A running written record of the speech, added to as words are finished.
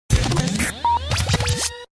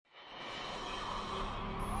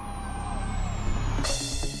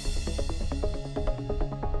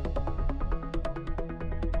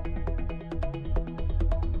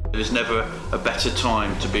is never a better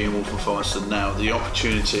time to be in Waltham Forest than now. The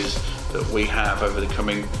opportunities that we have over the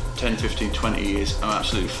coming 10, 15, 20 years are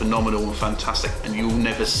absolutely phenomenal and fantastic, and you'll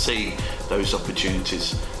never see those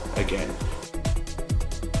opportunities again.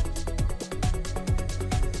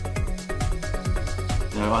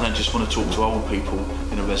 I don't just want to talk to old people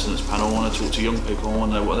in a residence panel, I want to talk to young people, I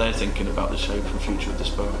want to know what they're thinking about the shape and future of this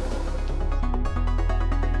borough.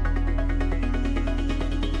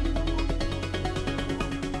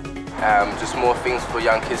 Just more things for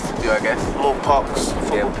young kids to do, I guess. More parks,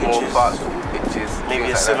 football pitches. More parks, football pitches. Maybe a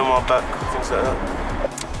like cinema back, things like that.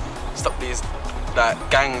 Stop these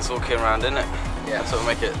gangs walking around, innit? Yeah. That's what will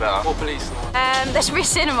make it better. More police. There should be a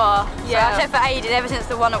cinema. Yeah. I've said for ages, ever since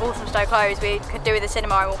the one at Walthamstow closed, we could do with a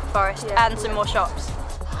cinema in Waltham Forest and some more shops.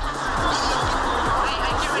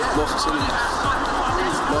 More facilities.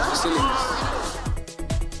 More facilities.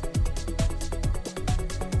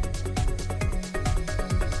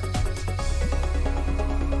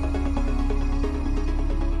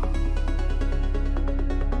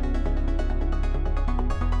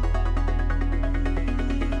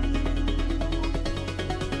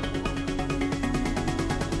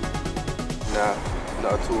 No,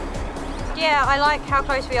 not at all. Yeah, I like how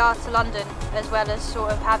close we are to London, as well as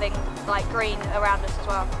sort of having like green around us as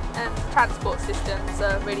well. And transport systems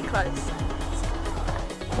are really close.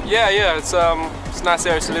 Yeah, it's a nice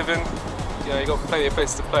area to live in. You know, you got plenty of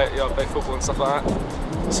places to play, play football and stuff like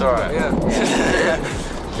that. It's alright.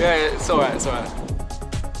 Yeah, it's alright.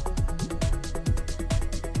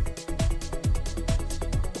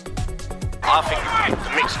 I think it's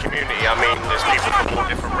a mixed community. I mean, there's people from all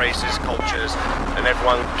different races, cultures, and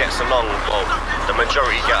everyone gets along. Well, the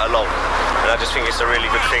majority get along. And I just think it's a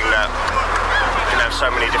really good thing that you can have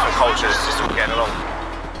so many different cultures just all getting along.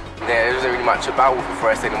 There isn't really much about Waltham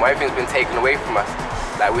Forest anymore. Everything's been taken away from us.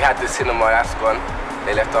 Like, we had the cinema, that's gone.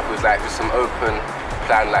 They left off with like just some open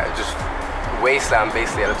plan, like just wasteland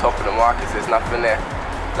basically at the top of the markets. There's nothing there.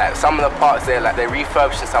 Like, some of the parks there, like they're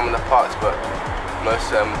refurbishing some of the parks, but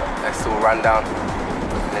most of them are still run down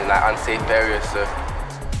in like unsafe areas. So.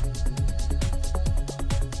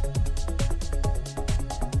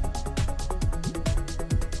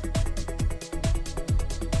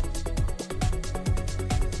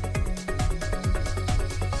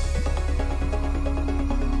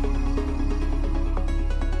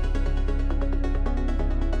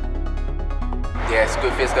 Yeah, it's a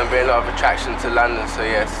good thing. It's going to bring a lot of attraction to London, so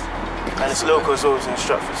yes. And it's local as always in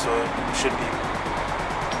Stratford, so it should be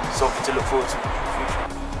something to look forward to in the future.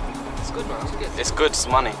 It's good, man. It's good. It's good, it's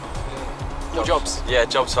money. Yeah. More jobs. Yeah,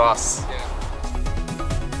 jobs for us. Yeah.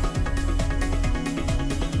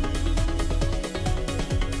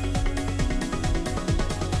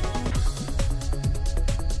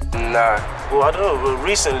 Nah. Well, I don't know, but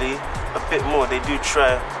recently, a bit more, they do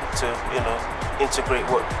try to, integrate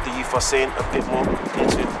what the youth are saying a bit more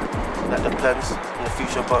into like the plans in the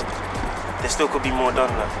future, but there still could be more done.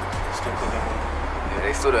 Still could be more. Yeah,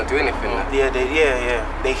 they still don't do anything. Yeah,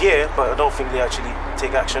 they hear, but I don't think they actually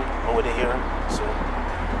take action on what they're hearing. So,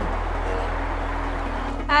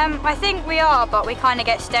 yeah. I think we are, but we kind of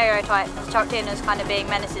get stereotyped and chucked in as kind of being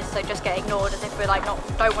menaces, so just get ignored as if we're like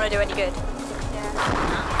don't want to do any good.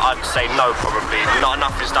 I'd say no, probably. Not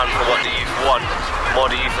enough is done for what the youth want. More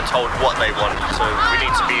the youth are told what they want. So we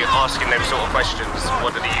need to be asking them sort of questions.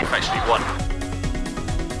 What do the youth actually want?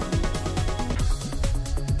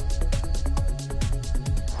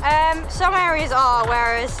 Some areas are,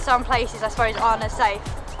 whereas some places I suppose aren't as safe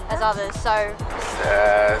as others. So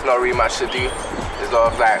there's not really much to do. There's a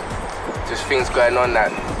lot of just things going on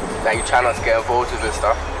that you try not to get involved with and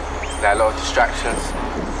stuff. Like a lot of distractions.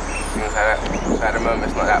 Things like that. So at the moment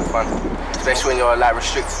it's not that fun. Especially when you're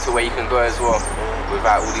restricted to where you can go as well,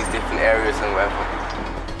 without all these different areas and whatever.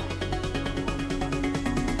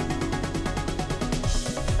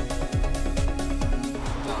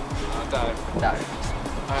 No.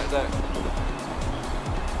 I don't.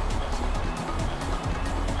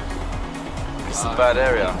 It's a bad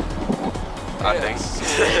area, I think.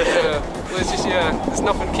 Yeah. Well, it's just, there's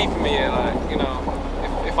nothing keeping me here,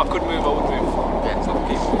 if I could move, I would move. Yeah, it's nothing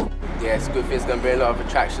keeping me. Yeah, it's a good thing. It's going to bring a lot of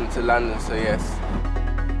attraction to London, so yes.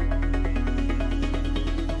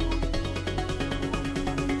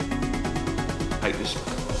 Take this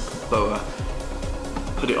borough,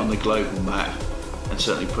 put it on the global map, and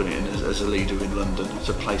certainly put it in as a leader in London. It's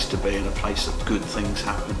a place to be and a place that good things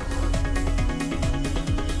happen.